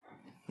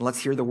Let's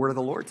hear the word of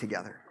the Lord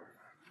together.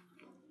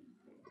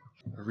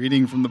 A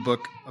reading from the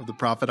book of the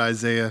prophet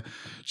Isaiah,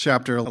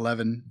 chapter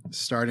 11,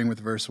 starting with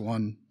verse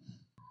 1.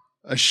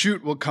 A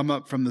shoot will come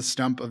up from the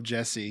stump of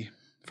Jesse.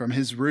 From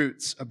his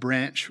roots a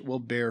branch will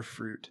bear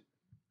fruit.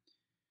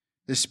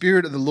 The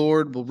Spirit of the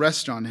Lord will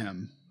rest on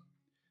him,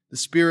 the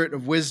Spirit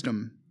of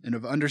wisdom and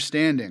of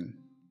understanding,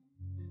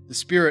 the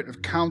Spirit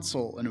of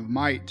counsel and of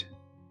might,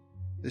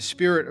 the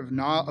Spirit of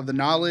the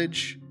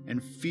knowledge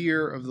and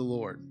fear of the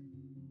Lord.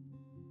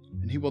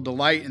 And he will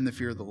delight in the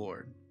fear of the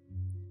Lord.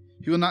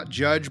 He will not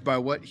judge by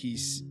what he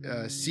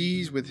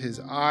sees with his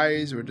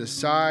eyes or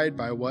decide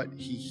by what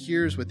he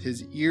hears with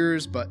his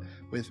ears, but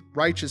with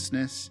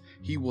righteousness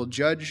he will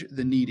judge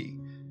the needy.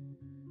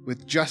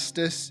 With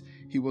justice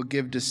he will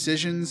give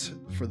decisions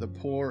for the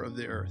poor of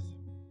the earth.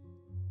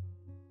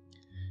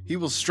 He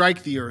will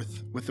strike the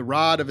earth with the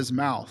rod of his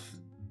mouth.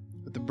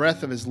 With the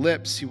breath of his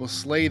lips he will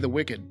slay the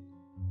wicked.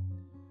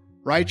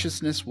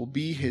 Righteousness will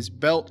be his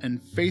belt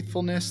and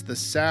faithfulness the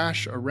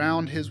sash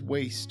around his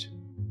waist.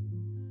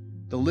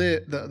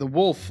 The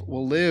wolf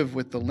will live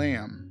with the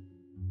lamb.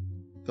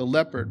 The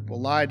leopard will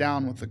lie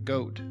down with the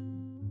goat.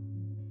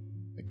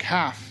 The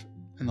calf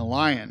and the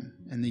lion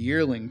and the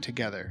yearling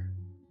together,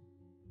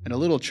 and a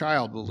little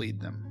child will lead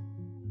them.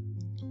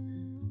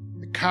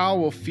 The cow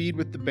will feed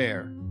with the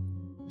bear.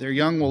 Their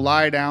young will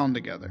lie down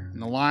together,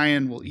 and the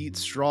lion will eat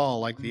straw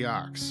like the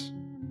ox.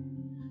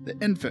 The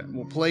infant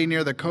will play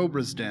near the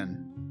cobra's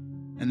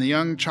den, and the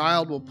young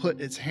child will put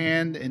its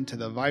hand into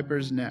the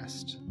viper's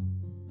nest.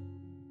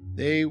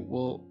 They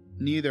will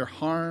neither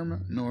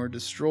harm nor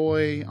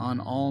destroy on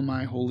all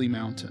my holy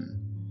mountain,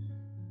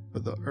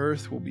 but the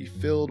earth will be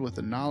filled with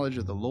the knowledge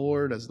of the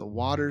Lord as the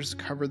waters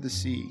cover the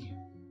sea.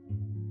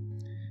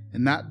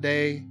 In that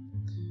day,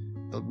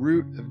 the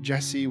root of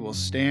Jesse will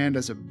stand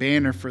as a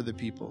banner for the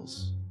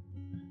peoples.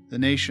 The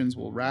nations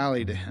will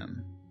rally to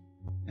him,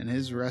 and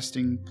his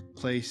resting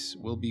place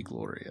will be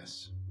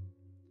glorious.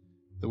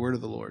 The word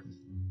of the Lord.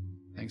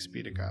 Thanks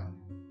be to God.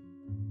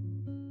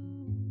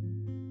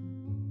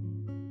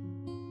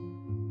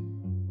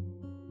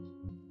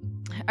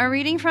 A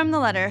reading from the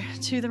letter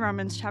to the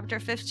Romans, chapter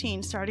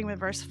 15, starting with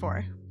verse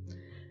 4.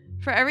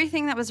 For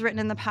everything that was written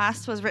in the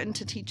past was written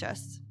to teach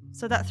us,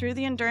 so that through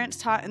the endurance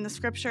taught in the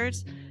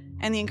Scriptures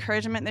and the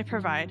encouragement they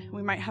provide,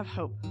 we might have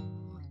hope.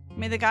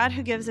 May the God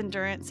who gives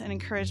endurance and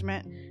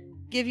encouragement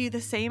give you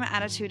the same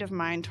attitude of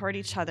mind toward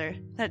each other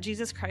that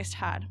Jesus Christ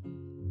had,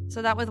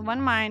 so that with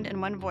one mind and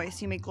one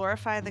voice you may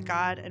glorify the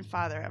God and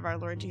Father of our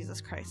Lord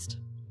Jesus Christ.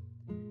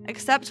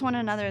 Accept one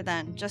another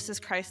then, just as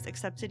Christ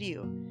accepted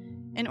you,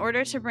 in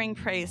order to bring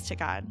praise to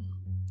God.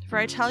 For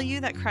I tell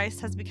you that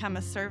Christ has become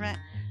a servant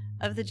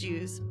of the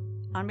Jews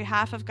on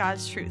behalf of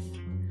God's truth,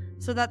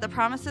 so that the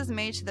promises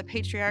made to the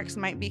patriarchs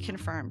might be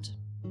confirmed,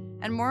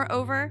 and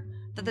moreover,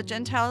 that the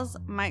Gentiles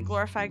might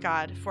glorify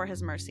God for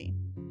his mercy.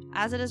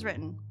 As it is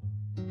written,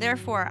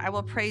 therefore I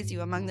will praise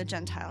you among the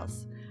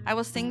Gentiles. I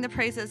will sing the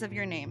praises of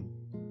your name.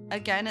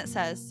 Again it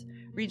says,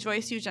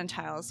 rejoice, you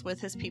Gentiles,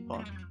 with his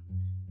people.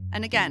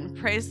 And again,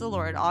 praise the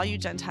Lord, all you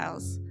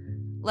Gentiles.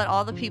 Let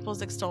all the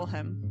peoples extol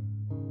him.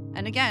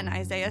 And again,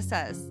 Isaiah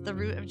says, the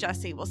root of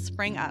Jesse will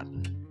spring up,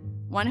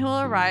 one who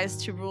will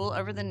arise to rule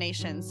over the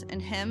nations.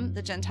 In him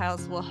the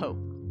Gentiles will hope.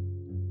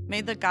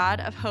 May the God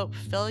of hope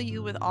fill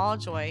you with all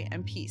joy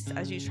and peace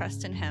as you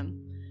trust in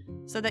him,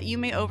 so that you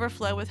may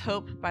overflow with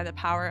hope by the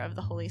power of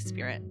the Holy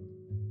Spirit.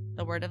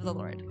 The word of the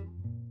Lord.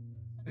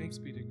 Thanks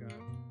be to God.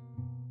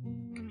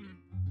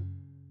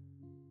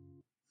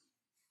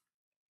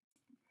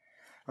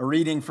 A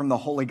reading from the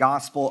Holy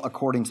Gospel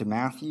according to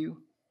Matthew.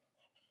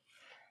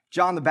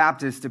 John the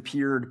Baptist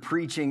appeared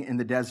preaching in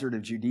the desert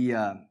of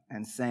Judea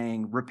and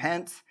saying,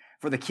 repent,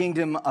 for the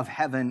kingdom of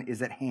heaven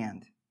is at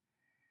hand.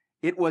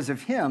 It was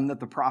of him that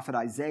the prophet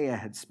Isaiah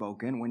had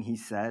spoken when he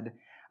said,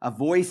 a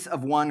voice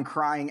of one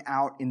crying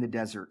out in the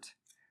desert,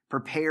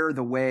 prepare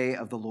the way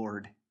of the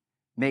Lord,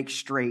 make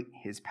straight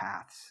his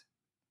paths.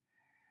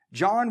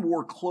 John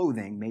wore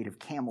clothing made of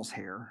camel's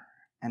hair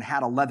and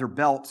had a leather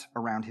belt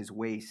around his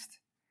waist.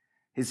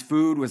 His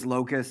food was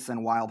locusts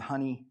and wild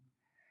honey.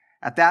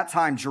 At that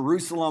time,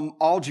 Jerusalem,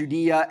 all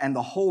Judea, and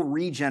the whole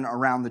region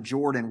around the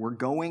Jordan were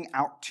going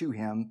out to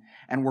him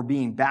and were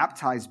being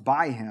baptized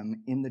by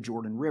him in the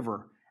Jordan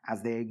River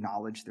as they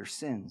acknowledged their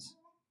sins.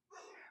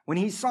 When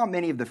he saw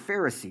many of the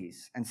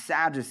Pharisees and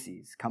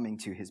Sadducees coming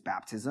to his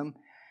baptism,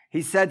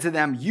 he said to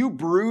them, you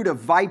brood of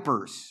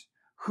vipers,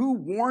 who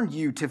warned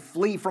you to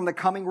flee from the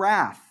coming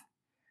wrath?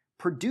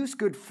 Produce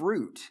good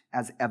fruit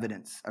as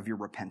evidence of your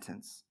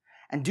repentance.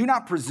 And do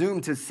not presume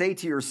to say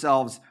to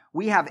yourselves,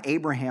 we have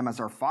Abraham as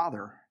our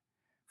father.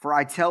 For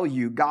I tell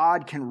you,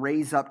 God can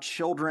raise up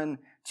children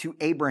to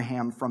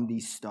Abraham from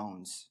these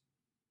stones.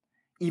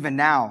 Even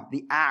now,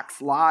 the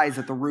axe lies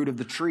at the root of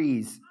the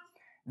trees.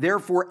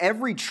 Therefore,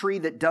 every tree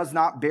that does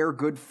not bear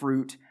good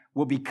fruit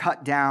will be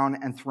cut down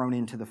and thrown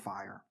into the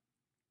fire.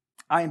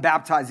 I am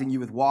baptizing you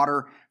with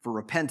water for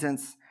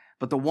repentance,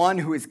 but the one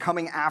who is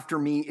coming after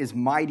me is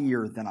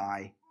mightier than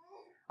I.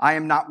 I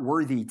am not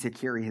worthy to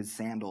carry his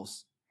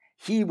sandals.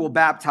 He will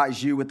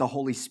baptize you with the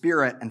Holy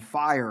Spirit and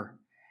fire.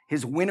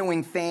 His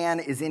winnowing fan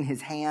is in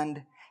his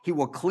hand. He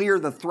will clear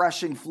the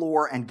threshing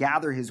floor and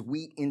gather his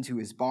wheat into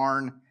his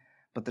barn,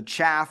 but the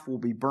chaff will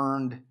be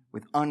burned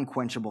with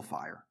unquenchable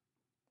fire.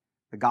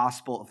 The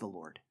gospel of the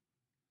Lord.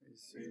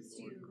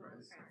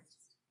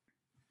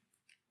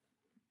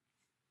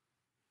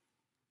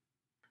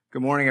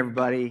 Good morning,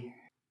 everybody.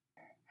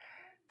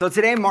 So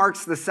today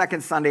marks the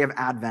second Sunday of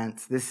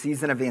Advent, this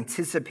season of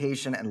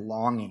anticipation and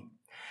longing.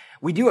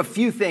 We do a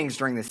few things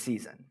during this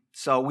season.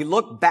 So we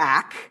look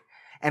back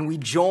and we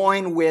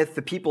join with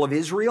the people of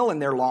Israel in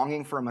their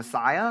longing for a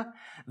Messiah,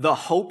 the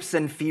hopes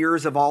and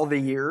fears of all the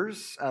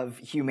years of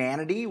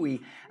humanity.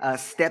 We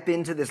step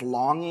into this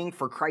longing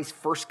for Christ's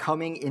first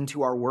coming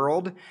into our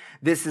world.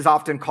 This is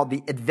often called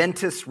the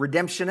Adventist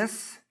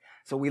Redemptionists.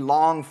 So we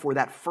long for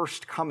that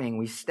first coming.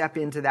 We step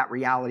into that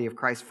reality of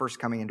Christ's first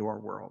coming into our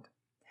world.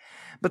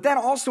 But then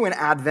also in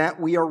Advent,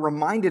 we are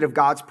reminded of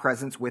God's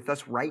presence with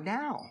us right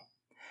now.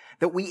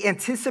 That we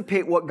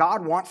anticipate what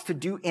God wants to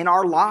do in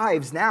our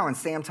lives now. And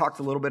Sam talked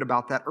a little bit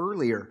about that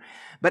earlier.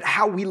 But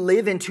how we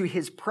live into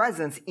his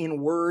presence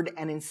in word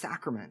and in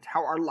sacrament.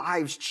 How our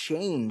lives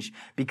change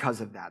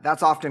because of that.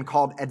 That's often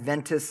called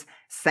Adventist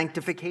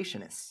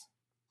sanctificationists.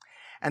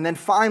 And then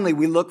finally,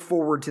 we look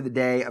forward to the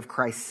day of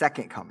Christ's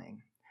second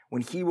coming,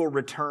 when he will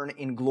return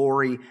in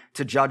glory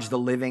to judge the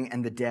living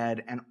and the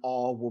dead, and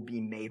all will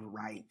be made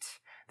right.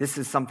 This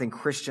is something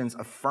Christians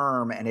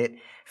affirm, and it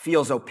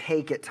feels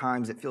opaque at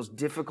times. It feels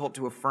difficult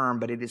to affirm,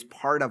 but it is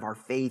part of our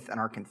faith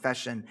and our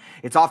confession.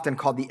 It's often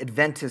called the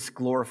Adventist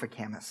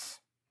Glorificamus.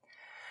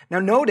 Now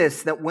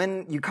notice that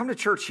when you come to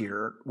church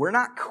here, we're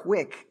not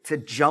quick to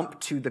jump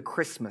to the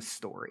Christmas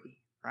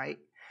story, right?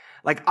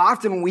 Like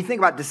often when we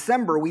think about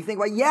December, we think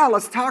about, yeah,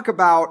 let's talk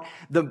about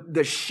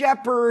the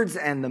shepherds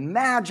and the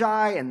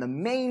magi and the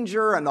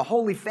manger and the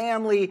Holy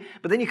Family.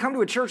 But then you come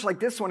to a church like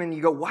this one and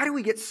you go, why do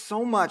we get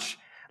so much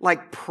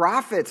like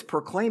prophets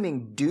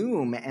proclaiming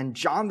doom and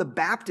John the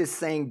Baptist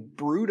saying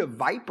brood of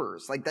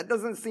vipers? Like that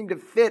doesn't seem to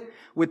fit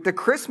with the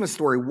Christmas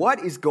story. What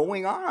is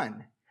going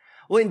on?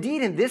 Well,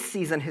 indeed, in this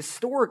season,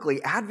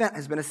 historically, Advent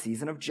has been a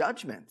season of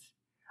judgment,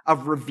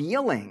 of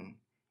revealing,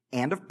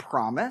 and of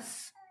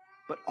promise,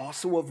 but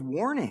also of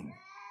warning.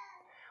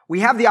 We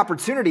have the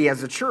opportunity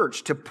as a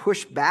church to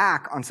push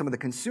back on some of the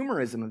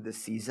consumerism of this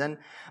season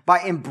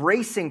by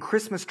embracing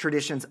Christmas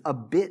traditions a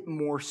bit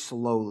more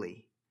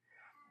slowly.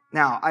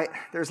 Now,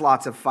 there's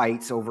lots of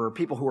fights over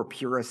people who are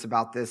purists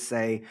about this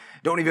say,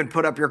 don't even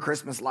put up your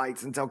Christmas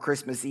lights until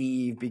Christmas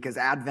Eve because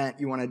Advent,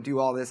 you want to do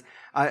all this.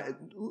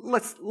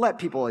 Let's let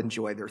people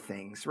enjoy their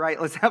things,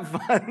 right? Let's have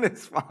fun.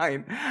 It's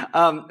fine.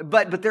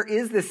 But there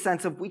is this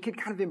sense of we could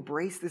kind of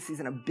embrace this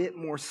season a bit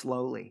more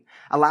slowly.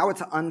 Allow it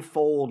to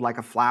unfold like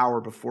a flower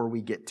before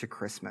we get to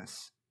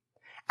Christmas.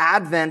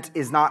 Advent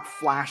is not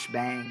flash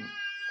bang.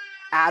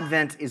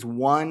 Advent is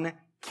one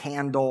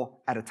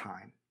candle at a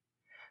time.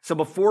 So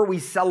before we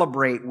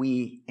celebrate,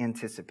 we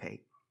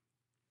anticipate.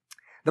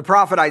 The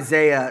prophet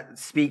Isaiah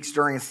speaks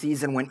during a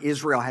season when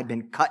Israel had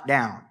been cut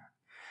down.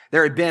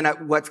 There had been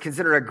what's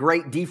considered a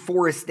great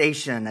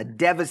deforestation, a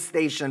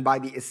devastation by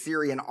the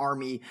Assyrian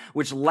army,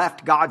 which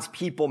left God's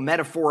people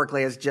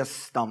metaphorically as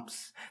just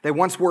stumps. They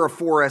once were a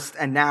forest,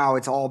 and now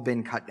it's all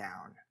been cut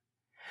down.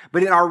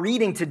 But in our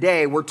reading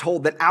today, we're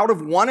told that out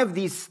of one of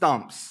these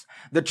stumps,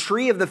 the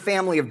tree of the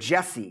family of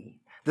Jesse,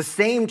 the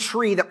same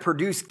tree that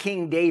produced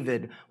King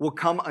David, will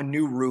come a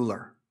new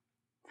ruler.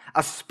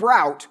 A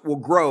sprout will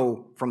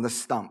grow from the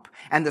stump,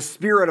 and the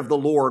Spirit of the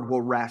Lord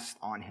will rest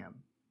on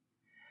him.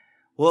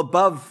 Well,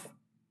 above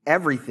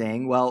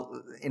everything,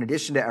 in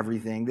addition to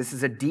everything, this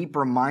is a deep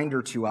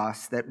reminder to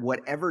us that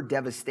whatever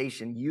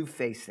devastation you've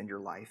faced in your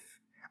life,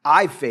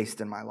 I've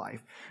faced in my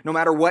life, no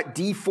matter what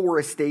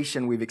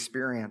deforestation we've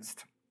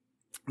experienced,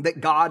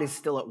 that God is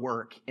still at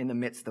work in the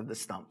midst of the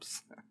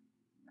stumps.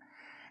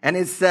 And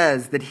it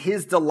says that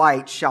his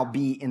delight shall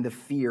be in the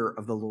fear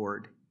of the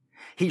Lord.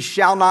 He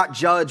shall not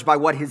judge by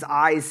what his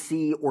eyes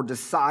see or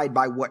decide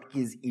by what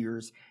his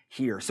ears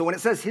hear. So when it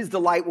says his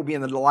delight will be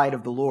in the delight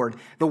of the Lord,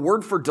 the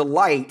word for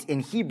delight in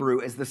Hebrew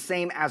is the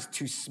same as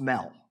to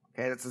smell.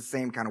 Okay, that's the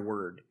same kind of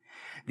word.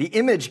 The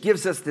image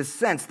gives us this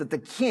sense that the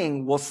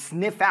king will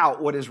sniff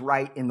out what is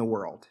right in the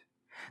world.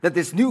 That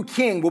this new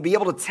king will be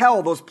able to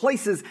tell those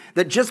places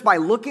that just by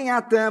looking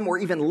at them or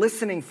even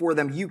listening for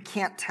them, you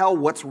can't tell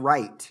what's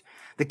right.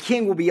 The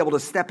king will be able to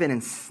step in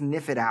and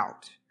sniff it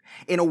out.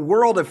 In a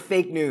world of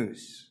fake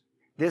news,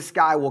 this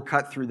guy will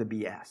cut through the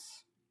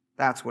BS.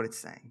 That's what it's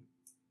saying.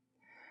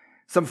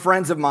 Some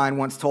friends of mine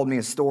once told me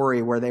a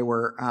story where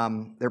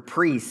they're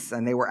priests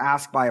and they were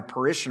asked by a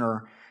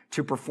parishioner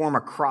to perform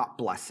a crop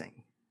blessing.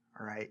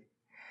 All right.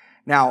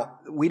 Now,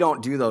 we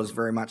don't do those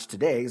very much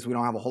today because we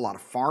don't have a whole lot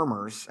of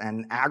farmers,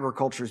 and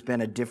agriculture has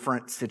been a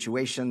different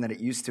situation than it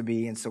used to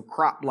be, and so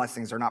crop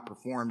blessings are not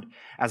performed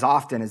as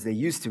often as they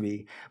used to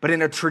be. But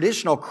in a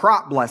traditional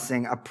crop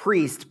blessing, a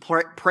priest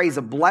prays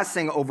a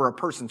blessing over a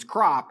person's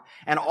crop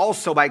and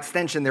also, by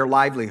extension, their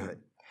livelihood,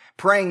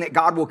 praying that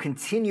God will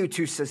continue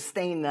to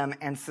sustain them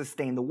and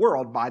sustain the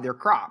world by their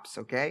crops,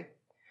 okay?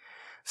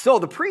 So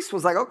the priest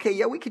was like, okay,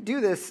 yeah, we could do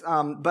this,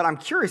 but I'm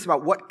curious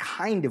about what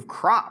kind of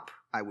crop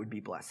I would be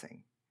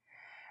blessing.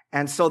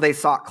 And so they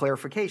sought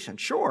clarification.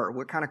 Sure,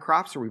 what kind of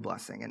crops are we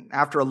blessing? And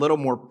after a little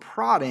more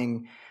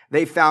prodding,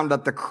 they found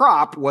that the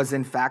crop was,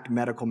 in fact,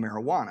 medical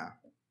marijuana,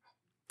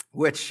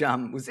 which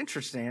was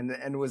interesting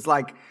and was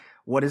like,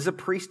 what is a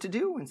priest to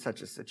do in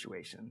such a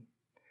situation?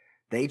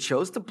 They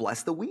chose to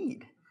bless the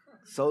weed.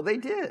 So they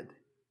did.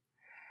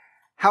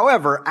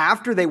 However,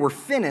 after they were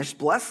finished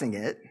blessing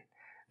it,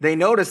 they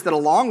noticed that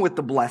along with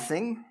the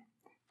blessing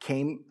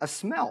came a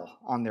smell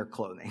on their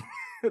clothing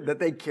that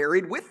they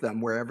carried with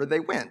them wherever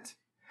they went.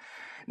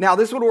 Now,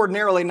 this would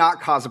ordinarily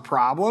not cause a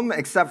problem,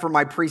 except for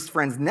my priest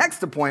friend's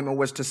next appointment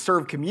was to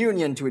serve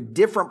communion to a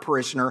different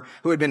parishioner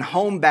who had been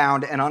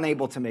homebound and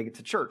unable to make it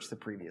to church the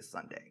previous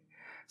Sunday.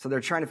 So they're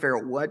trying to figure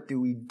out, what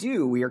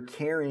do? We are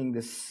carrying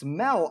this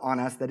smell on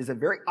us that is a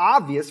very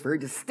obvious, very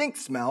distinct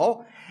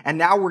smell, and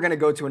now we're going to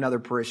go to another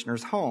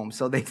parishioner's home.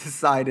 So they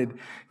decided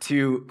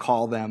to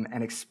call them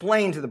and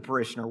explain to the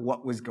parishioner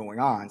what was going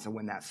on. So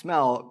when that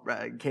smell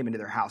came into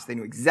their house, they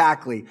knew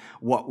exactly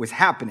what was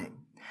happening.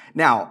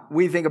 Now,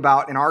 we think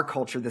about, in our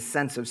culture, the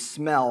sense of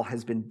smell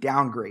has been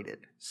downgraded.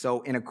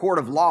 So in a court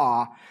of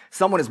law,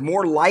 someone is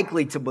more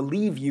likely to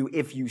believe you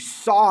if you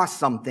saw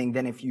something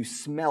than if you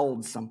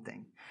smelled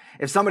something.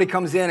 If somebody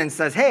comes in and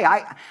says, hey,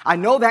 I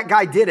know that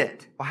guy did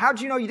it. Well,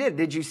 how'd you know you did it?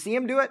 Did you see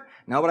him do it?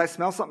 No, but I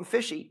smell something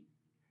fishy.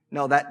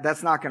 No,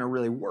 that's not going to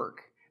really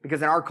work.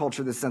 Because in our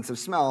culture, the sense of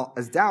smell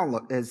has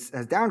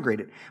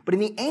downgraded. But in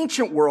the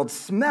ancient world,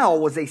 smell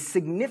was a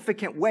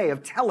significant way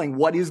of telling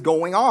what is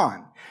going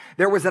on.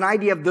 There was an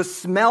idea of the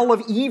smell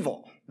of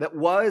evil that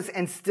was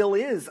and still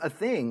is a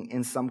thing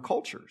in some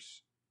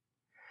cultures.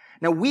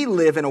 Now, we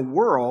live in a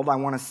world, I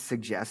want to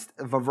suggest,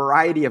 of a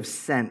variety of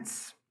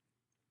scents.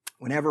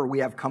 Whenever we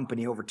have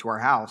company over to our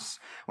house,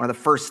 one of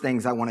the first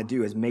things I want to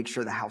do is make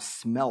sure the house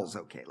smells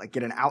okay. Like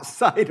get an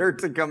outsider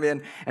to come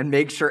in and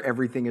make sure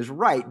everything is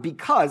right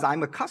because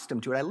I'm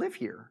accustomed to it. I live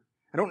here.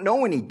 I don't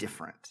know any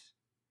different.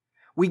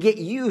 We get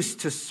used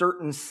to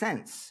certain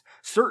scents,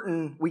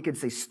 certain, we could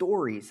say,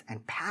 stories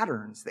and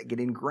patterns that get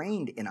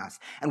ingrained in us,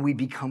 and we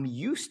become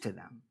used to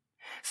them.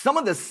 Some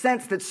of the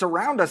scents that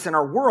surround us in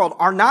our world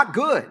are not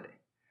good,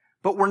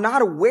 but we're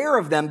not aware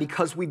of them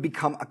because we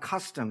become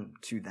accustomed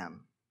to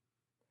them.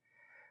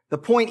 The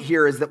point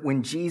here is that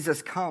when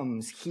Jesus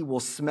comes, he will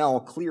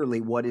smell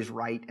clearly what is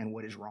right and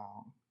what is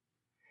wrong.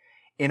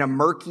 In a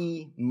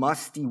murky,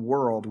 musty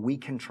world, we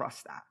can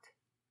trust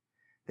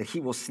that he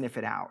will sniff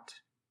it out.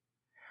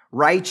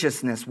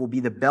 Righteousness will be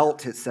the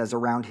belt, it says,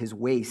 around his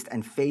waist,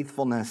 and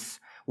faithfulness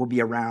will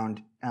be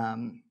around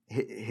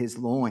his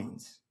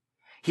loins.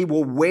 He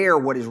will wear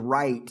what is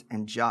right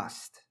and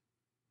just.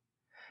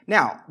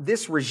 Now,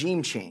 this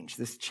regime change,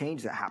 this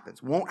change that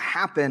happens, won't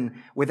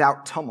happen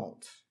without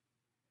tumult.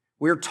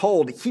 We're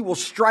told he will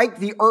strike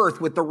the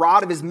earth with the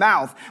rod of his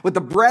mouth. With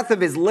the breath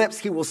of his lips,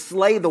 he will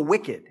slay the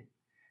wicked. It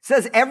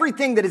says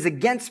everything that is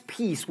against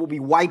peace will be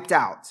wiped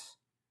out.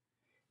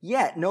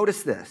 Yet,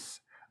 notice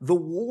this, the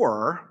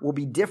war will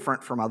be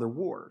different from other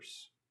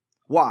wars.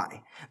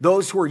 Why?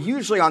 Those who are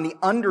usually on the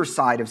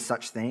underside of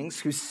such things,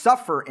 who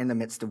suffer in the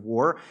midst of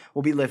war,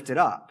 will be lifted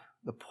up,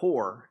 the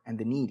poor and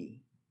the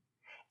needy.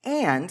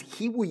 And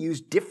he will use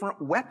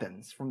different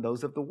weapons from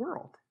those of the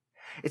world.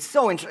 It's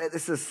so interesting.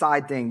 This is a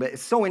side thing, but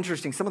it's so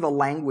interesting. Some of the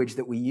language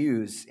that we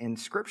use in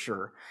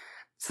Scripture,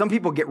 some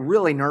people get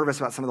really nervous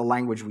about some of the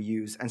language we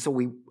use, and so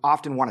we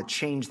often want to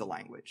change the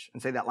language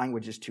and say that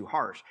language is too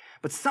harsh.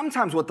 But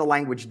sometimes what the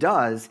language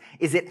does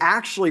is it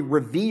actually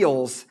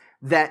reveals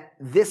that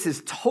this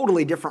is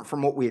totally different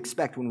from what we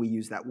expect when we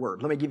use that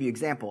word. Let me give you an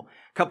example.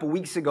 A couple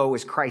weeks ago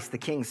was Christ the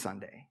King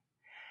Sunday.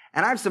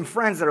 And I have some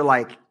friends that are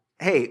like,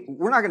 hey,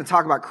 we're not going to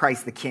talk about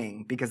Christ the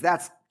King because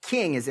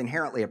king is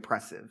inherently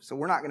oppressive. So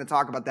we're not going to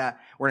talk about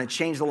that. We're going to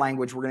change the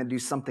language. We're going to do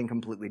something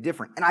completely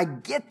different. And I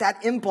get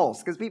that impulse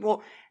because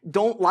people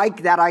don't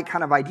like that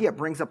kind of idea. It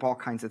brings up all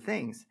kinds of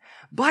things.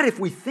 But if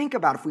we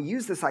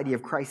use this idea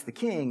of Christ the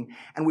King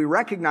and we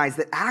recognize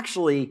that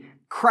actually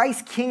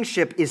Christ's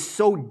kingship is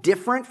so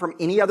different from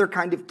any other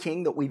kind of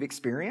king that we've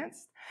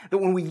experienced, that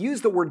when we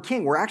use the word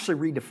king, we're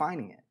actually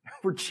redefining it.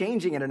 We're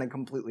changing it in a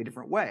completely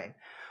different way.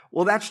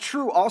 Well, that's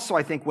true also,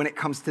 I think, when it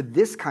comes to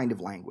this kind of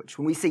language.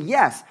 When we say,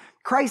 yes,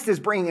 Christ is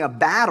bringing a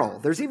battle,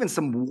 there's even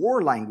some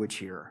war language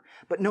here.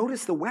 But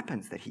notice the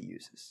weapons that he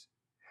uses.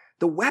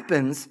 The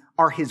weapons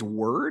are his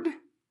word,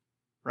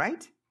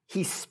 right?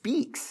 He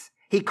speaks.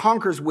 He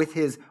conquers with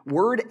his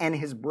word and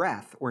his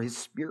breath or his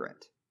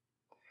spirit.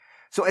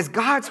 So as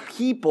God's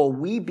people,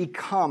 we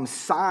become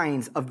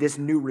signs of this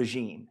new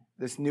regime,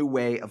 this new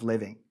way of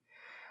living.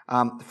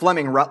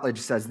 Fleming Rutledge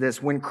says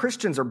this, when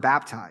Christians are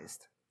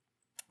baptized,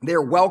 they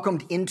are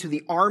welcomed into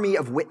the army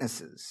of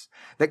witnesses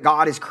that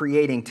God is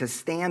creating to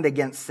stand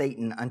against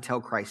Satan until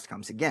Christ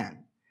comes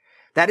again.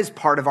 That is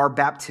part of our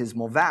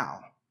baptismal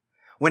vow.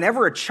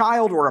 Whenever a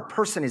child or a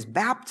person is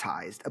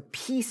baptized, a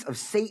piece of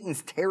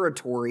Satan's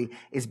territory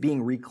is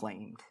being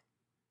reclaimed.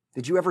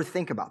 Did you ever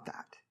think about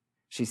that?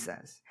 She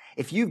says,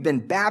 if you've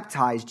been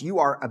baptized, you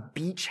are a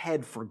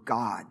beachhead for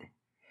God.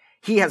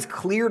 He has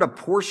cleared a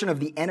portion of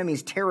the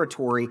enemy's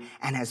territory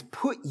and has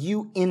put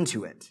you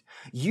into it.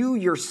 You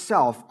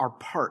yourself are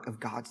part of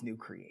God's new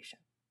creation.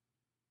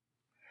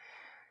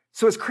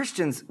 So as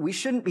Christians, we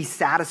shouldn't be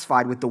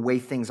satisfied with the way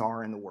things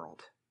are in the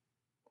world.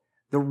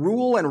 The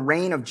rule and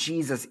reign of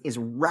Jesus is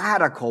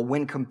radical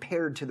when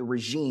compared to the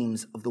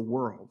regimes of the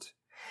world.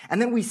 And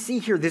then we see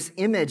here this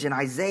image in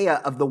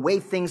Isaiah of the way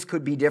things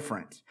could be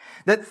different.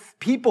 That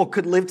people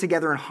could live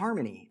together in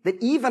harmony.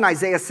 That even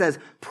Isaiah says,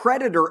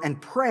 predator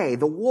and prey,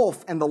 the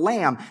wolf and the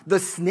lamb, the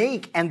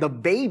snake and the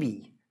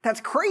baby.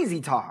 That's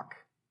crazy talk.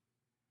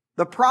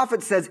 The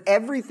prophet says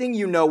everything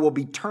you know will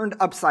be turned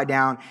upside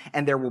down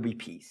and there will be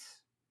peace.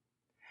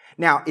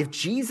 Now, if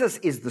Jesus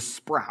is the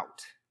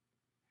sprout,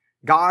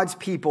 God's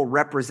people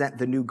represent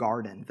the new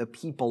garden, the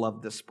people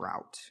of the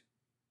sprout.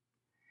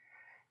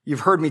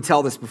 You've heard me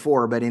tell this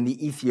before, but in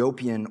the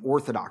Ethiopian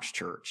Orthodox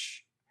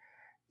Church,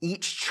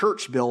 each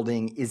church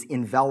building is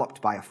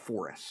enveloped by a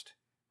forest.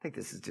 I think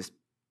this is just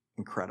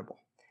incredible.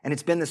 And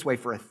it's been this way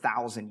for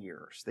 1,000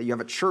 years, that you have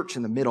a church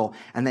in the middle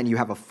and then you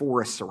have a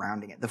forest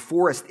surrounding it. The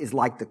forest is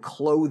like the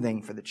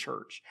clothing for the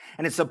church.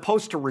 And it's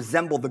supposed to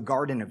resemble the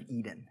Garden of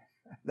Eden.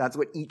 That's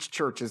what each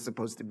church is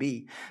supposed to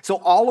be. So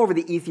all over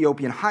the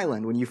Ethiopian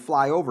highland, when you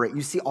fly over it,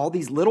 you see all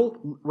these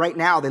right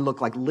now they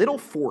look like little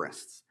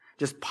forests,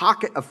 just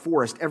pocket of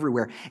forest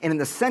everywhere. And in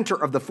the center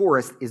of the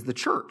forest is the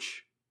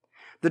church.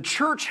 The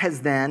church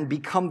has then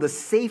become the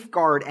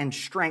safeguard and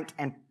strength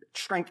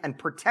and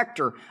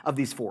protector of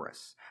these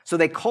forests. So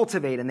they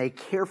cultivate and they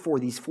care for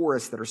these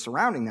forests that are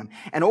surrounding them.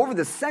 And over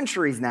the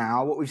centuries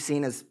now, what we've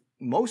seen is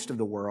most of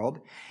the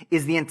world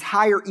is the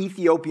entire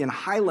Ethiopian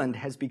highland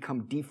has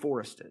become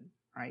deforested.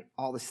 Right?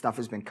 All this stuff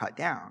has been cut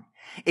down.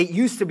 It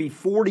used to be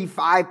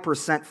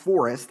 45%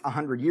 forest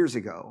 100 years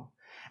ago,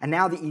 and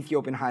now the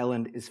Ethiopian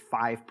highland is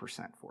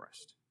 5%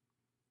 forest.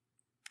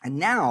 And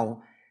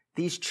now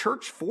these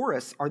church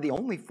forests are the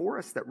only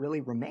forests that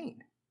really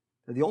remain.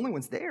 They're the only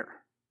ones there.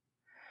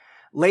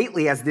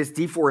 Lately, as this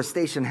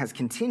deforestation has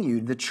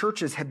continued, the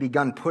churches have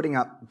begun putting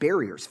up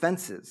barriers,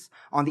 fences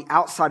on the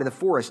outside of the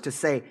forest to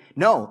say,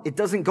 no, it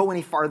doesn't go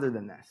any farther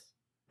than this.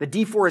 The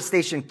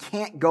deforestation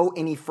can't go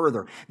any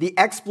further. The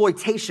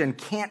exploitation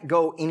can't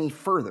go any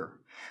further.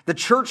 The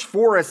church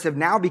forests have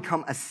now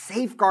become a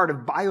safeguard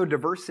of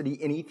biodiversity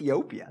in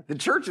Ethiopia. The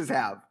churches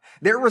have.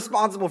 They're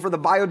responsible for the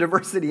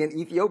biodiversity in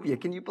Ethiopia.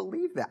 Can you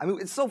believe that? I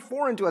mean, it's so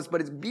foreign to us, but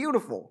it's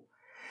beautiful.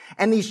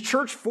 And these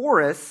church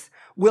forests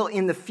will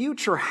in the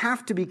future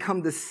have to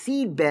become the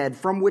seedbed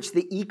from which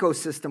the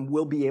ecosystem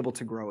will be able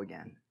to grow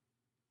again.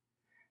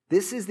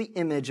 This is the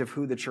image of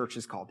who the church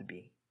is called to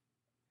be.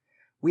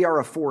 We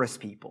are a forest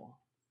people,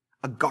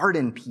 a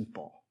garden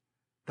people,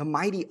 the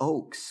mighty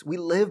oaks. We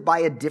live by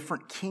a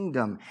different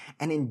kingdom,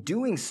 and in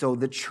doing so,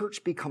 the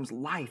church becomes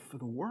life for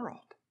the world.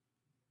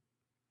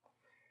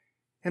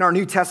 In our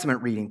New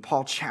Testament reading,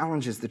 Paul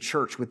challenges the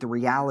church with the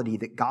reality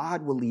that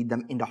God will lead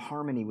them into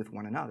harmony with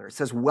one another. It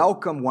says,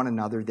 welcome one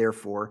another,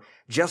 therefore,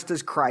 just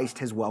as Christ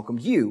has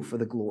welcomed you for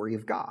the glory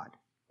of God.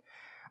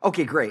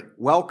 Okay, great.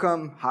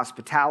 Welcome,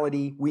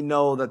 hospitality. We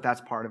know that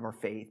that's part of our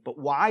faith, but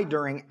why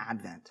during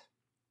Advent?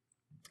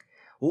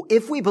 Well,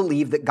 if we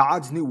believe that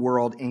God's new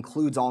world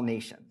includes all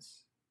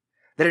nations,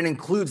 that it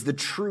includes the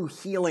true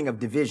healing of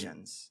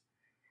divisions,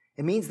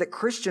 it means that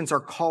Christians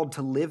are called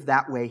to live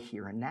that way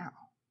here and now.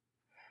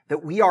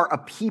 That we are a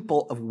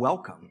people of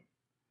welcome.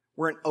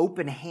 We're an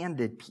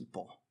open-handed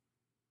people.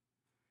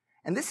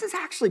 And this is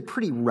actually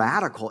pretty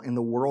radical in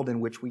the world in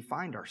which we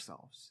find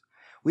ourselves.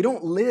 We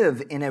don't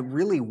live in a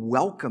really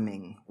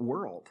welcoming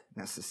world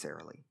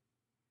necessarily.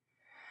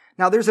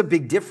 Now, there's a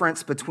big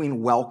difference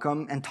between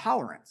welcome and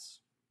tolerance.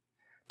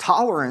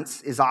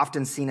 Tolerance is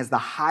often seen as the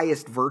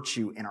highest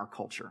virtue in our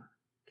culture,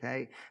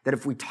 okay? That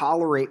if we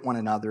tolerate one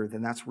another,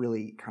 then that's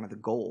really kind of the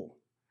goal.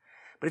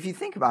 But if you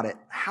think about it,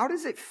 how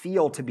does it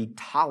feel to be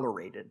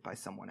tolerated by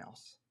someone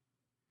else?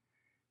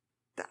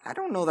 I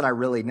don't know that I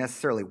really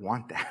necessarily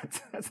want that.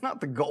 That's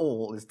not the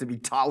goal, is to be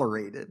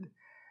tolerated.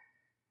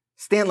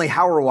 Stanley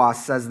Hauerwas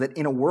says that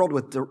in a world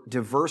with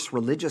diverse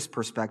religious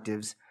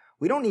perspectives,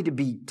 we don't need to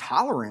be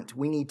tolerant,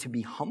 we need to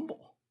be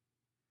humble.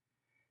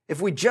 If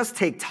we just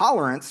take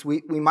tolerance,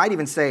 we might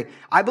even say,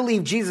 I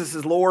believe Jesus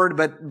is Lord,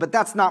 but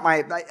that's not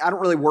I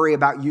don't really worry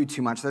about you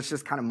too much. That's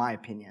just kind of my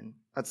opinion.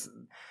 That's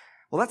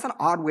an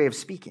odd way of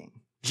speaking.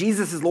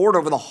 Jesus is Lord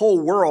over the whole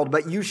world,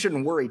 but you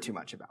shouldn't worry too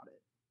much about it.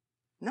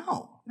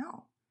 No.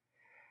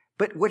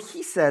 But what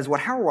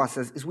Hauerwas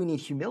says, is we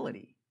need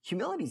humility.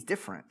 Humility is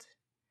different.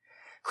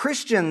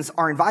 Christians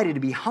are invited to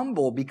be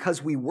humble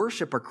because we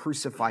worship a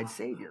crucified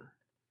Savior.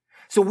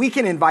 So we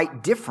can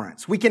invite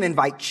difference, we can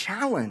invite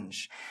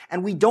challenge,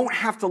 and we don't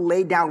have to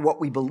lay down what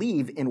we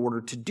believe in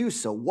order to do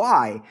so.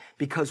 Why?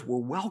 Because we're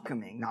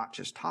welcoming, not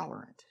just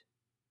tolerant.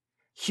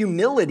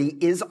 Humility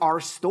is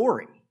our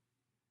story.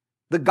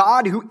 The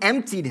God who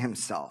emptied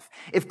himself.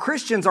 If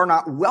Christians are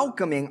not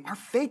welcoming, our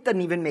faith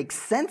doesn't even make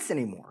sense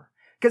anymore,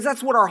 because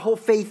that's what our whole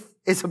faith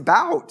is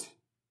about.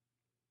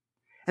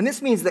 And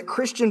this means that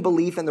Christian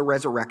belief in the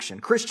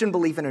resurrection, Christian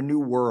belief in a new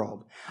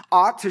world,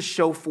 ought to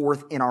show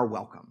forth in our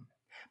welcome.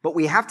 But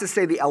we have to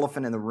say the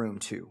elephant in the room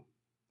too.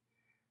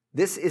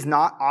 This is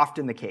not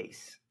often the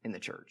case in the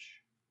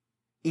church,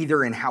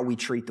 either in how we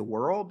treat the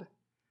world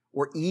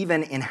or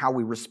even in how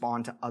we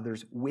respond to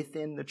others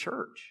within the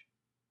church.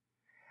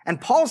 And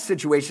Paul's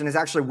situation is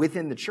actually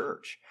within the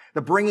church,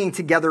 the bringing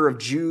together of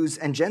Jews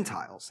and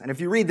Gentiles. And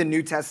if you read the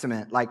New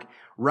Testament, like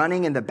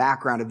running in the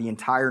background of the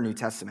entire New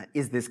Testament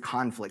is this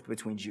conflict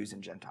between Jews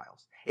and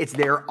Gentiles. It's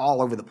there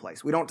all over the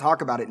place. We don't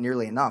talk about it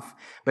nearly enough,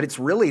 but it's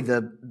really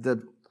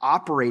the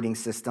operating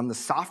system, the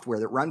software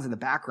that runs in the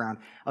background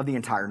of the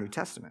entire New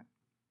Testament.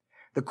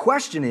 The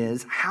question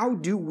is, how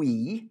do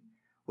we,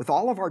 with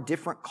all of our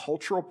different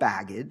cultural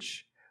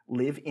baggage,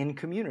 live in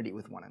community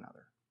with one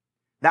another?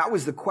 That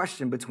was the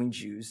question between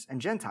Jews and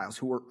Gentiles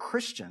who were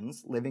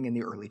Christians living in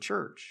the early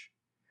church.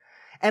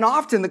 And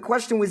often the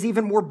question was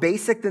even more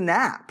basic than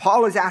that.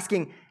 Paul is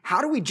asking, how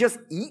do we just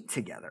eat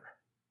together?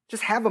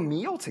 Just have a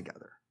meal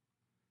together?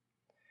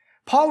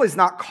 Paul is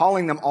not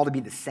calling them all to be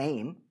the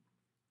same.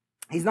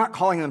 He's not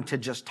calling them to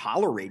just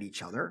tolerate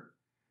each other.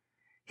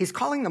 He's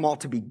calling them all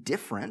to be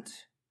different,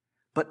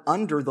 but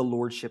under the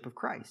lordship of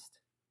Christ.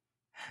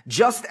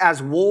 Just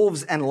as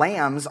wolves and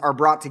lambs are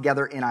brought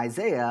together in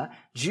Isaiah,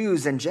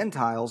 Jews and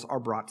Gentiles are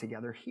brought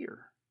together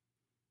here.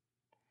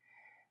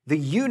 The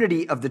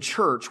unity of the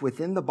church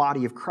within the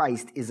body of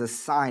Christ is a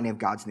sign of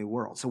God's new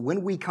world. So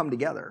when we come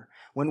together,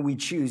 when we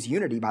choose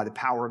unity by the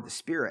power of the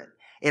Spirit,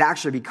 it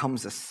actually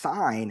becomes a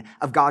sign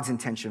of God's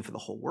intention for the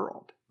whole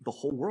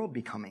world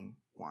becoming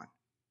one.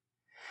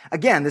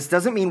 Again, this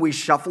doesn't mean we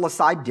shuffle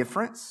aside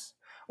difference,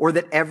 or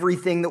that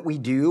everything that we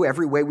do,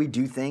 every way we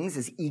do things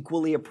is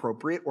equally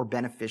appropriate or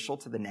beneficial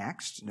to the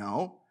next.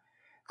 No.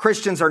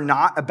 Christians are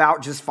not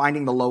about just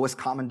finding the lowest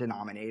common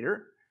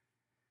denominator,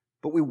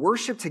 but we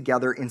worship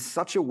together in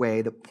such a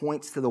way that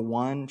points to the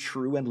one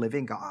true and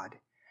living God,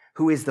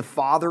 who is the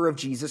Father of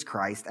Jesus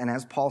Christ, and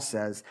as Paul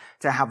says,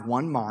 to have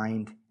one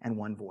mind and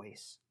one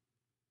voice.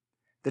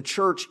 The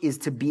church is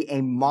to be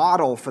a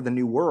model for the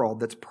new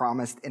world that's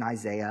promised in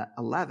Isaiah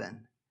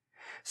 11.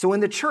 So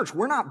in the church,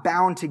 we're not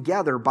bound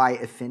together by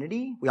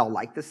affinity. We all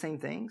like the same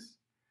things.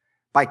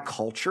 By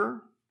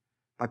culture,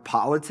 by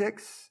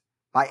politics,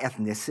 by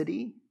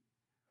ethnicity.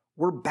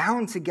 We're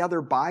bound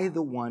together by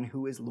the one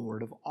who is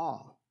Lord of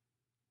all.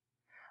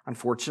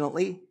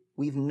 Unfortunately,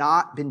 we've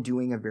not been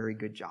doing a very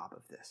good job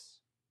of this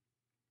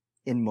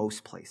in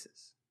most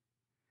places.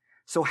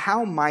 So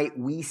how might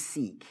we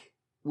seek,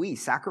 we,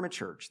 Sacrament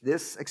Church,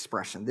 this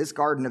expression, this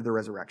garden of the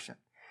resurrection,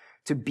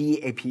 to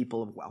be a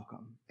people of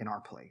welcome in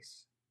our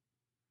place?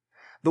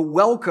 The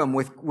welcome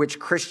with which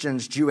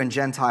Christians, Jew and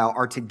Gentile,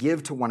 are to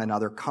give to one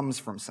another comes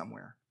from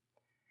somewhere.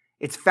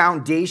 Its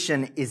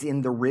foundation is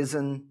in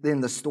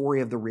the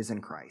story of the risen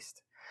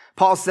Christ.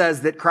 Paul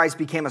says that Christ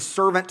became a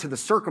servant to the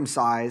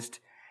circumcised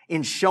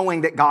in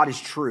showing that God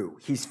is true.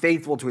 He's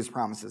faithful to his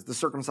promises, the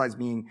circumcised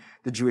being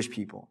the Jewish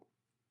people.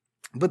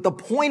 But the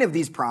point of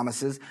these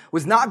promises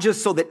was not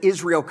just so that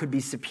Israel could be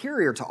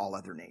superior to all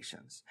other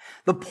nations.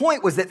 The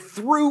point was that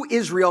through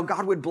Israel,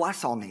 God would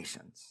bless all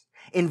nations,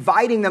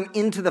 inviting them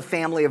into the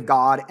family of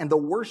God and the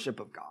worship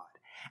of God.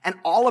 And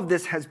all of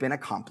this has been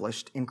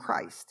accomplished in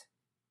Christ.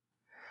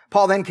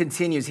 Paul then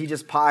continues, he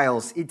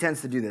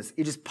tends to do this.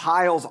 He just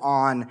piles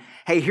on,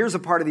 hey, here's a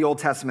part of the Old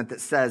Testament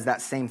that says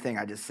that same thing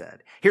I just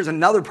said. Here's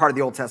another part of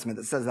the Old Testament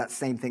that says that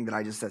same thing that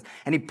I just said.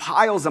 And he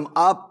piles them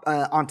up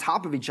on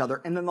top of each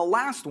other. And then the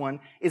last one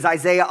is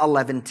Isaiah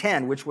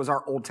 11:10, which was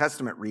our Old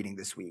Testament reading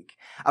this week,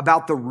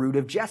 about the root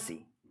of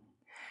Jesse.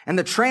 And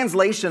the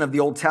translation of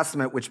the Old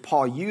Testament, which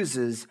Paul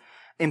uses,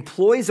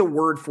 employs a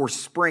word for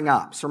spring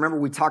up. So remember,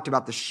 we talked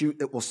about the shoot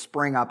that will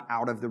spring up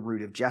out of the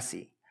root of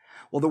Jesse.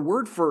 Well, the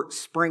word for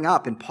spring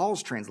up in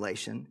Paul's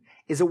translation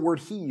is a word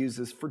he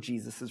uses for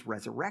Jesus'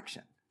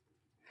 resurrection.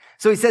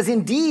 So he says,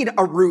 indeed,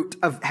 a root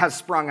has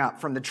sprung up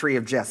from the tree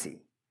of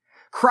Jesse.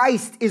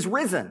 Christ is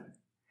risen.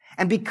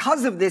 And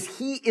because of this,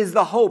 he is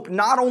the hope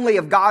not only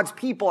of God's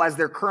people as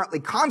they're currently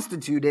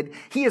constituted,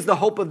 he is the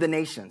hope of the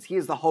nations. He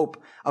is the hope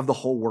of the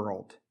whole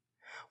world.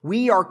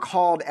 We are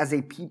called as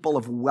a people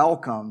of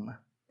welcome,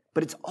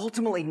 but it's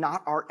ultimately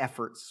not our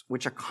efforts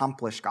which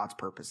accomplish God's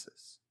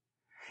purposes.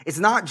 It's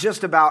not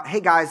just about, hey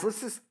guys, let's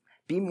just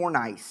be more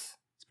nice.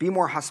 Let's be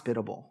more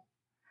hospitable.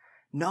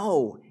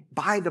 No,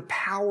 by the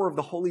power of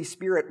the Holy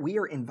Spirit, we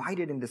are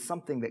invited into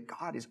something that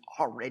God is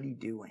already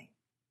doing.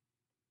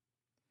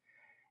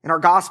 In our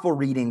gospel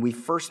reading, we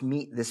first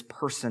meet this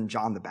person,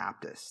 John the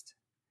Baptist.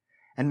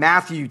 And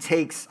Matthew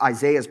takes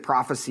Isaiah's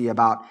prophecy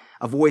about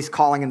a voice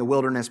calling in the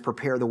wilderness,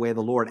 prepare the way of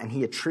the Lord, and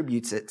he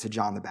attributes it to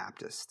John the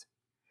Baptist.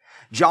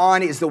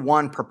 John is the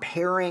one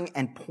preparing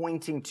and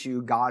pointing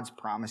to God's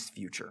promised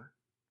future.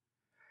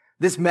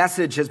 This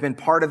message has been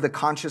part of the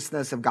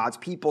consciousness of God's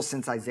people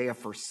since Isaiah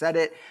first said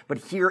it, but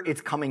here it's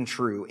coming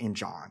true in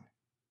John.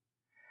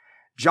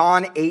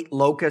 John ate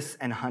locusts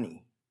and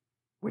honey,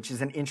 which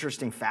is an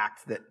interesting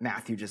fact that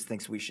Matthew just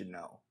thinks we should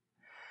know.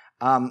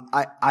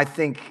 I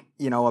think,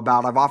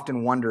 I've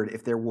often wondered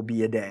if there will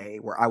be a day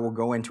where I will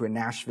go into a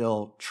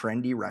Nashville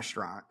trendy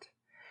restaurant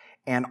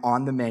and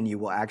on the menu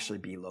will actually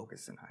be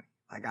locusts and honey.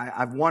 Like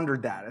I've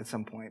wondered that at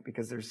some point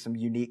because there's some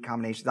unique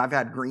combinations. I've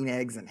had green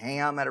eggs and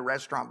ham at a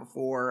restaurant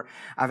before.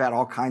 I've had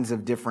all kinds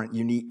of different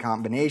unique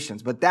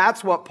combinations. But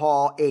that's what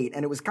Paul ate.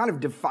 And it was kind of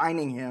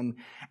defining him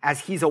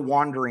as he's a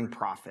wandering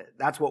prophet.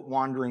 That's what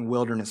wandering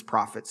wilderness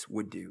prophets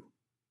would do.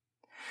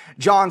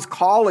 John's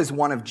call is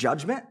one of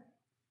judgment.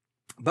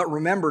 But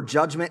remember,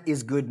 judgment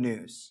is good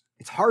news.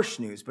 It's harsh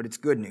news, but it's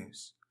good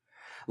news.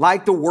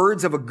 Like the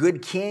words of a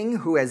good king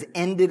who has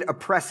ended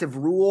oppressive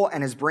rule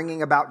and is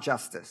bringing about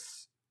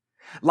justice.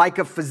 Like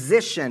a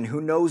physician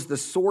who knows the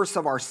source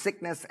of our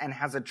sickness and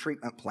has a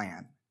treatment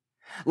plan.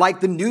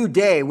 Like the new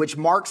day, which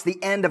marks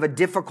the end of a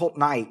difficult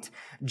night.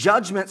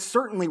 Judgment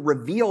certainly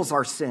reveals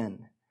our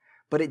sin,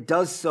 but it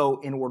does so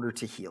in order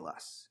to heal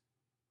us.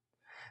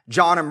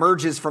 John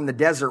emerges from the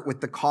desert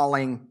with the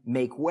calling,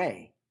 make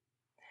way.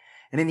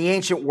 And in the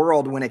ancient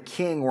world, when a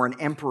king or an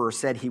emperor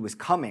said he was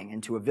coming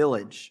into a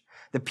village,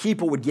 the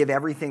people would give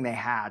everything they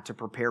had to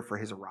prepare for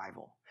his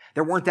arrival.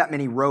 There weren't that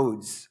many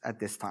roads at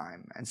this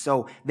time. And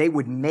so they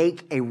would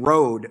make a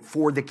road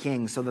for the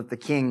king so that the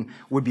king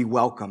would be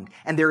welcomed.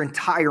 And their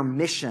entire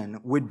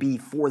mission would be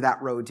for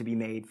that road to be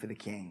made for the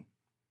king.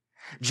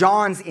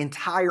 John's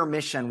entire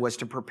mission was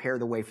to prepare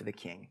the way for the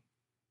king.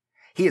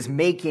 He is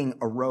making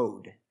a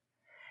road.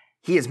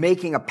 He is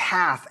making a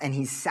path, and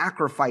he's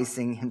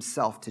sacrificing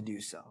himself to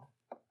do so.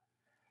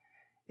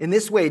 In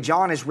this way,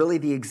 John is really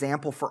the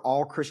example for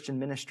all Christian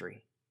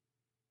ministry.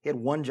 He had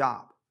one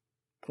job,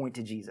 point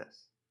to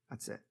Jesus.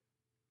 That's it.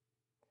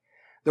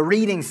 The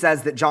reading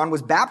says that John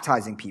was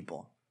baptizing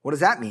people. What does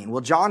that mean?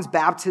 Well, John's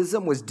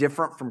baptism was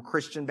different from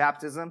Christian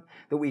baptism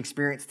that we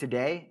experience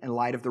today in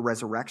light of the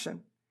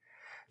resurrection.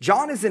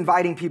 John is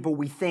inviting people,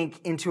 we think,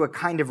 into a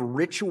kind of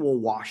ritual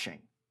washing,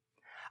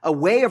 a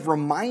way of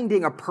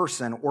reminding a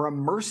person or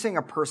immersing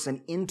a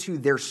person into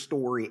their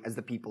story as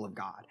the people of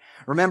God.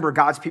 Remember,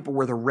 God's people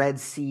were the Red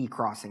Sea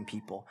crossing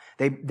people.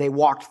 They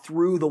walked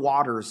through the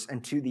waters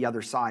and to the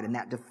other side, and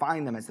that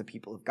defined them as the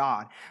people of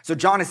God. So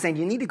John is saying,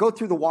 you need to go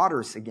through the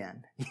waters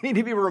again. You need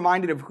to be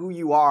reminded of who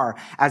you are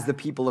as the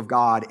people of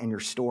God and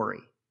your story.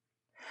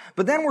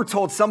 But then we're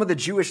told some of the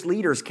Jewish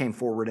leaders came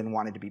forward and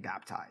wanted to be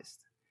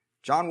baptized.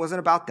 John wasn't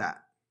about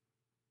that.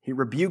 He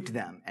rebuked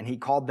them, and he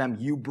called them,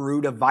 you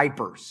brood of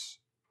vipers.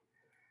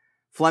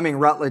 Fleming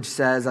Rutledge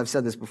says, I've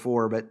said this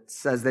before, but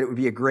says that it would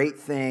be a great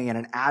thing in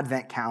an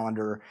Advent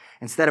calendar,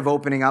 instead of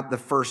opening up the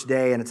first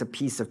day and it's a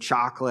piece of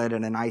chocolate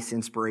and a nice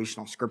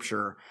inspirational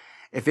scripture,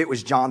 if it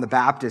was John the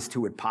Baptist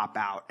who would pop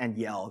out and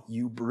yell,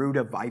 you brood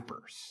of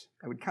vipers.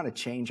 That would kind of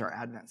change our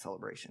Advent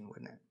celebration,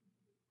 wouldn't it?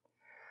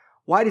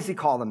 Why does he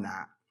call them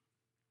that?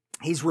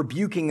 He's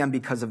rebuking them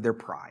because of their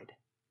pride.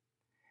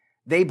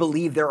 They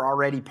believe they're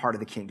already part of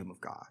the kingdom of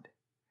God.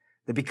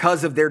 That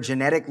because of their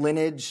genetic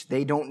lineage,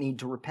 they don't need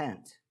to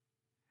repent.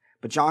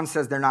 But John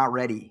says they're not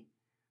ready.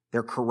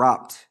 They're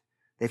corrupt.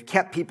 They've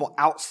kept people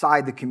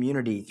outside the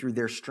community through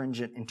their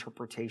stringent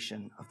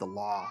interpretation of the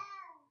law.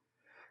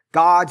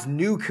 God's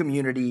new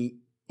community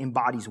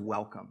embodies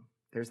welcome.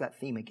 There's that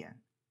theme again.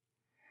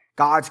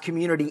 God's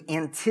community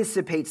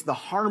anticipates the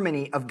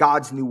harmony of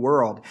God's new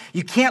world.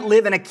 You can't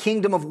live in a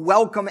kingdom of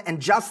welcome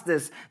and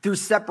justice through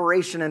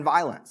separation and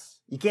violence.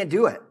 You can't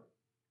do it.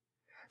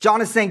 John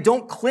is saying,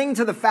 don't cling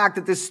to the fact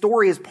that this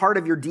story is part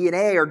of your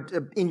DNA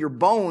or in your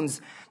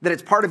bones, that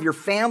it's part of your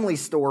family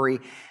story.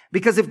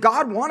 Because if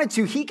God wanted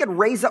to, he could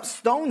raise up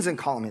stones and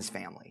call them his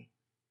family.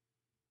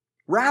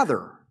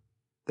 Rather,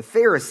 the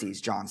Pharisees,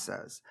 John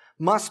says,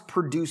 must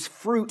produce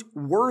fruit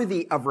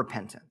worthy of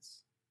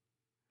repentance.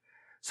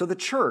 So the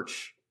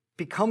church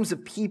becomes a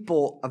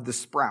people of the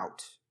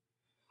sprout.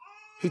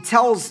 He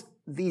tells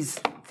these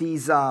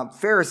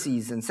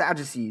Pharisees and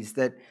Sadducees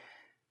that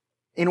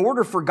in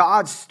order for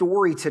God's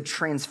story to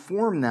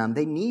transform them,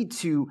 they need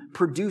to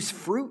produce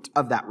fruit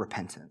of that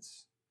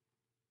repentance.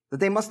 That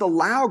they must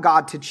allow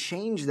God to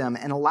change them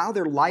and allow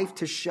their life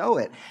to show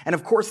it. And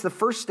of course, the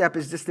first step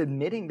is just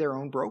admitting their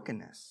own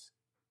brokenness.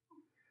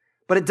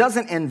 But it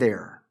doesn't end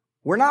there.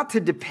 We're not to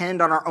depend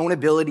on our own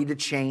ability to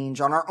change,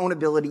 on our own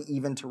ability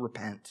even to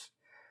repent.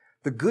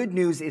 The good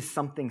news is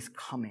something's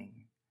coming.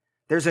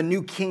 There's a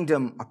new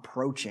kingdom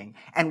approaching,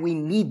 and we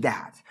need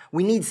that.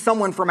 We need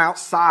someone from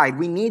outside.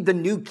 We need the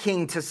new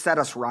king to set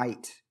us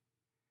right.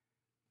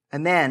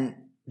 And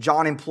then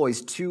John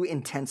employs two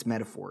intense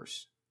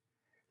metaphors.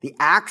 The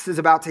axe is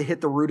about to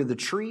hit the root of the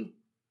tree,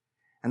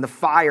 and the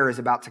fire is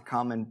about to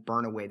come and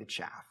burn away the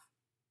chaff.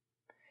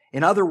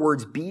 In other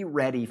words, be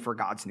ready for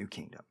God's new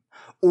kingdom.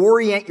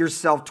 Orient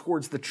yourself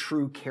towards the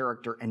true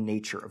character and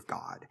nature of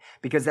God,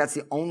 because that's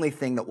the only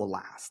thing that will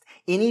last.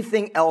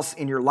 Anything else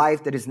in your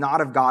life that is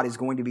not of God is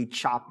going to be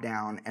chopped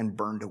down and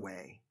burned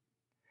away.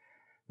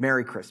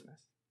 Merry Christmas.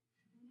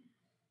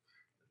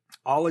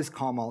 All is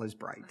calm, all is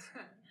bright.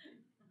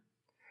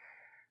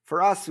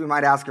 For us, we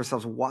might ask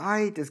ourselves,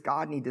 why does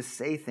God need to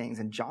say things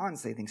and John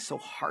say things so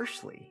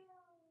harshly?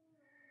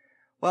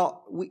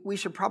 Well, we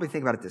should probably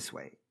think about it this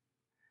way.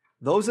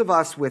 Those of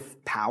us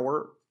with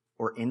power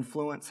or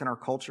influence in our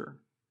culture,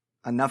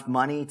 enough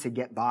money to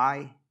get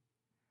by,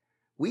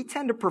 we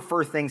tend to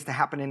prefer things to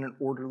happen in an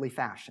orderly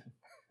fashion.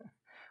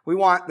 We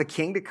want the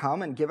king to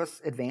come and give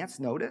us advance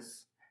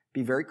notice,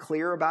 be very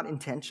clear about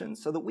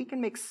intentions so that we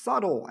can make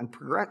subtle and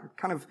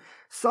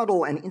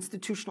subtle and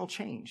institutional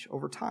change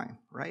over time,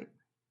 right?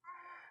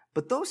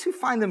 But those who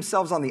find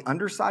themselves on the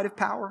underside of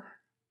power,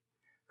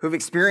 who've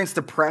experienced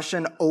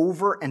oppression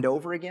over and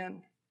over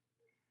again,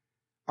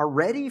 are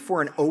ready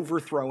for an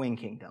overthrowing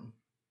kingdom.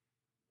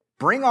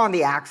 Bring on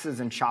the axes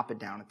and chop it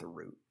down at the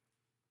root.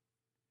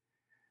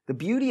 The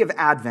beauty of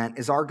Advent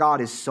is our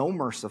God is so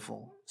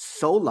merciful,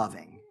 so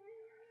loving,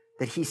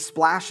 that he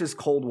splashes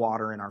cold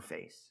water in our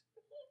face.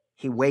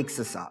 He wakes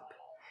us up.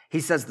 He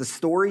says the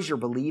stories you're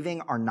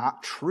believing are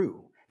not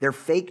true. They're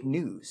fake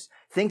news.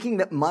 Thinking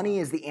that money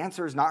is the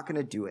answer is not going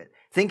to do it.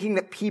 Thinking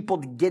that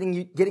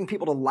getting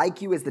people to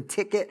like you is the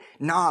ticket,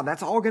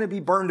 that's all going to be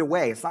burned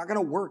away. It's not going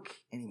to work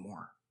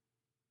anymore.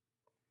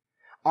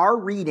 Our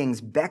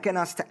readings beckon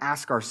us to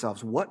ask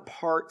ourselves what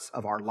parts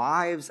of our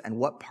lives and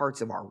what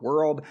parts of our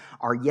world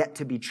are yet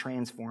to be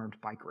transformed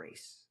by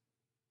grace.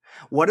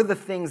 What are the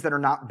things that are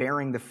not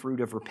bearing the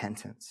fruit of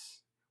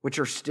repentance, which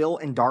are still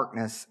in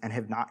darkness and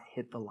have not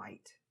hit the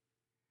light?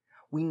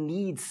 We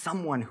need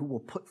someone who will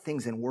put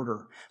things in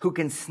order, who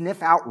can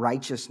sniff out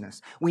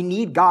righteousness. We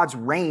need God's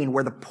reign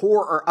where the poor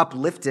are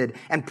uplifted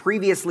and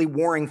previously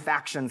warring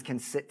factions can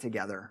sit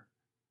together.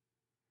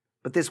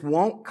 But this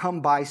won't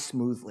come by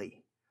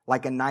smoothly,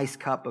 like a nice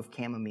cup of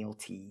chamomile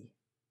tea.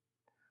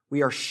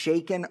 We are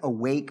shaken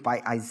awake by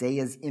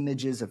Isaiah's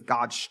images of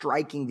God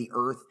striking the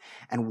earth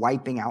and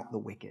wiping out the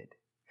wicked.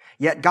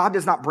 Yet God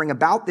does not bring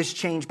about this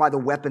change by the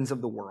weapons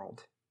of the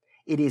world.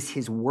 It is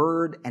his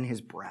word and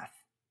his breath.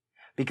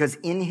 Because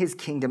in his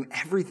kingdom,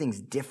 everything's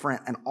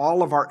different and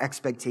all of our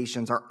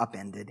expectations are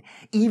upended.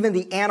 Even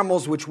the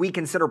animals which we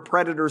consider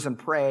predators and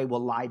prey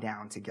will lie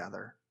down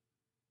together.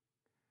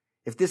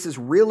 If this is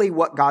really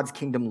what God's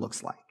kingdom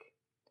looks like,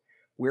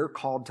 we're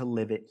called to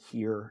live it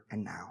here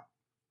and now.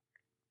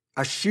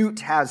 A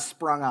shoot has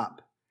sprung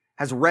up,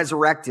 has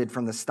resurrected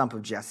from the stump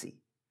of Jesse.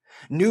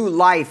 New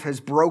life has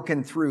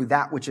broken through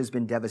that which has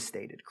been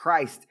devastated.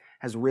 Christ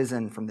has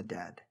risen from the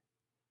dead.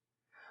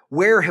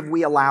 Where have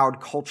we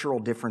allowed cultural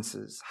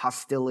differences,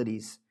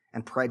 hostilities,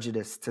 and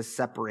prejudice to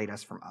separate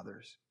us from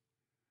others?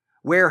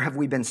 Where have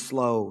we been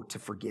slow to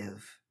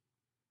forgive?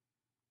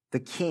 The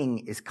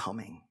King is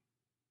coming.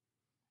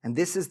 And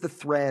this is the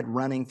thread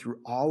running through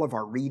all of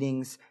our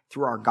readings,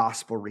 through our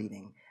gospel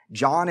reading.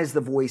 John is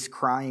the voice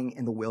crying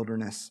in the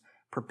wilderness,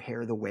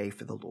 prepare the way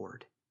for the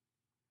Lord.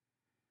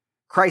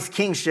 Christ's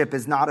kingship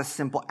is not a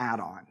simple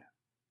add-on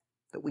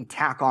that we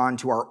tack on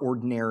to our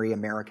ordinary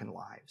American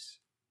lives.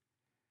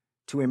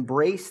 To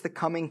embrace the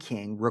coming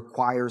king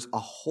requires a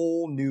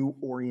whole new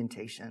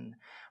orientation,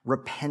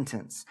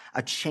 repentance,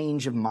 a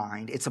change of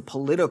mind. It's a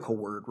political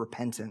word,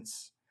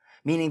 repentance,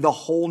 meaning the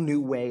whole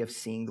new way of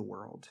seeing the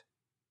world.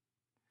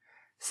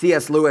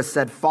 C.S. Lewis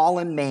said,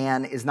 fallen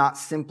man is not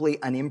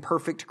simply an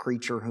imperfect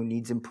creature who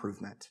needs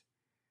improvement.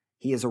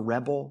 He is a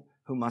rebel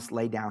who must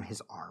lay down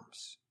his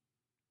arms.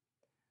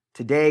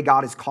 Today,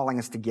 God is calling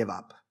us to give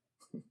up.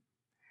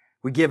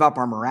 We give up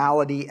our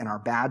morality and our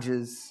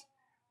badges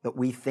that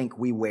we think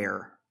we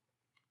wear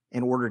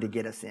in order to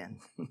get us in.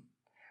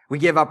 We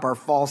give up our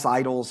false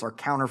idols, our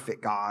counterfeit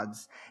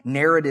gods,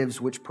 narratives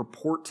which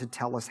purport to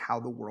tell us how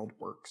the world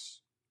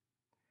works.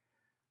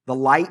 The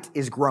light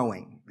is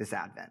growing this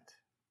Advent.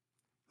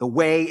 The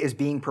way is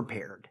being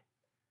prepared.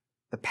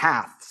 The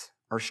paths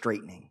are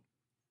straightening.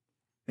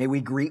 May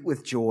we greet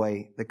with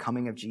joy the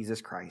coming of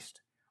Jesus Christ,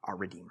 our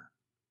Redeemer.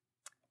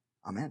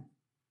 Amen.